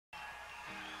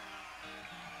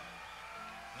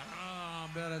Oh, I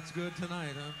bet it's good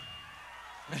tonight, huh?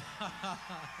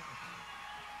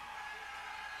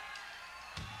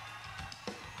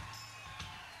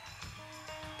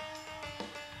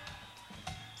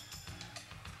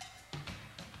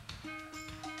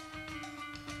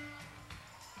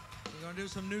 We're going to do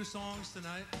some new songs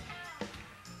tonight.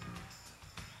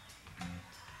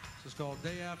 This is called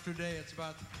Day After Day. It's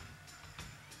about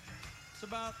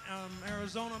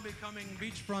Arizona becoming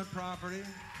beachfront property.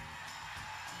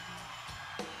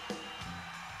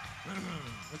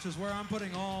 Which is where I'm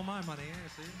putting all my money,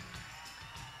 you see.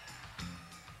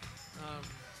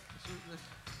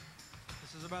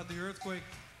 This is about the earthquake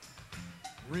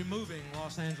removing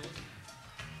Los Angeles.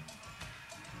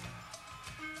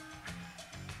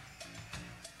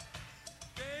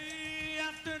 Day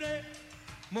after day,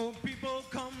 more people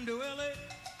come to LA.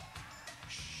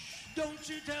 Shh, don't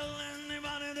you tell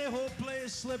anybody, the whole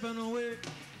place slipping away.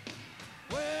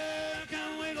 Where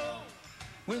can we go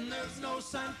when there's no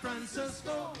San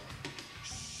Francisco?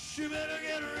 Shh, you better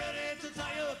get ready to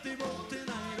tie up the boat in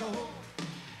Idaho.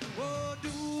 Oh, do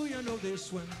you know they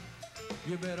swim?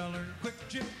 You better learn quick,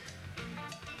 Jim.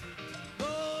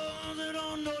 Those that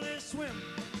don't know they swim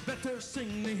better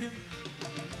sing the hymn.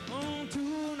 On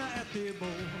tuna at the bowl,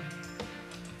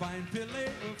 fine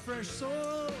fillet of fresh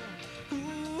sole.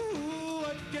 Ooh,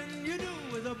 what can you do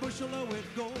with a bushel of wet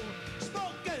gold?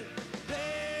 Smoke it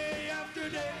day after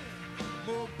day.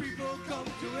 More people come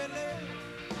to LA.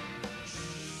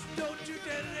 Shh, don't you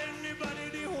tell anybody,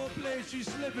 the whole place is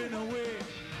slipping away.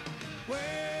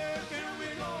 Where can we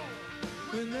go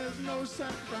when there's no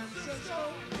San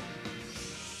Francisco?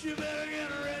 Shh, you better get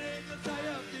ready to tie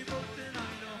up the boat in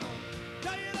Idaho.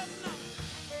 Tie it up now.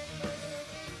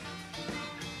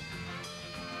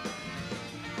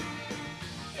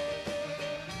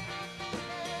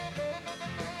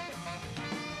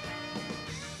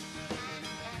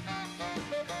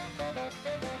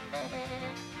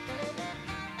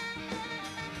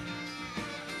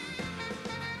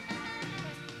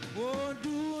 Oh,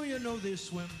 do you know they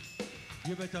swim?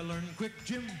 You better learn quick,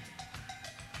 Jim.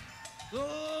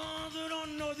 Those who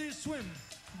don't know they swim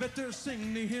better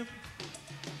sing the hymn.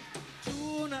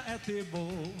 Tuna at the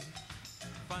bowl,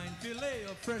 fine fillet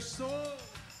of fresh sole.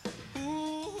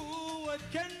 Ooh, what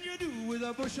can you do with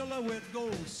a bushel of wet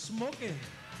gold? Smoking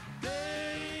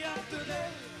day after day,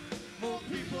 more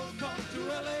people come to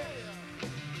LA.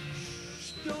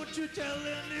 Shh, don't you tell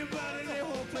anybody, the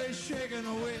whole place shaking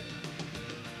away.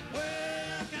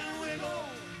 Where can we go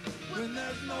when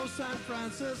there's no San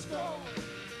Francisco?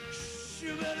 Shh,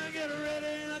 you better get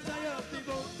ready and tie up the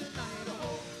boat in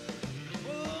Idaho.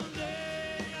 Oh,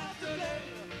 day after day,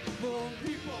 more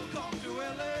people come to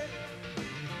LA.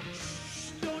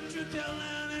 Shh, don't you tell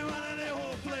them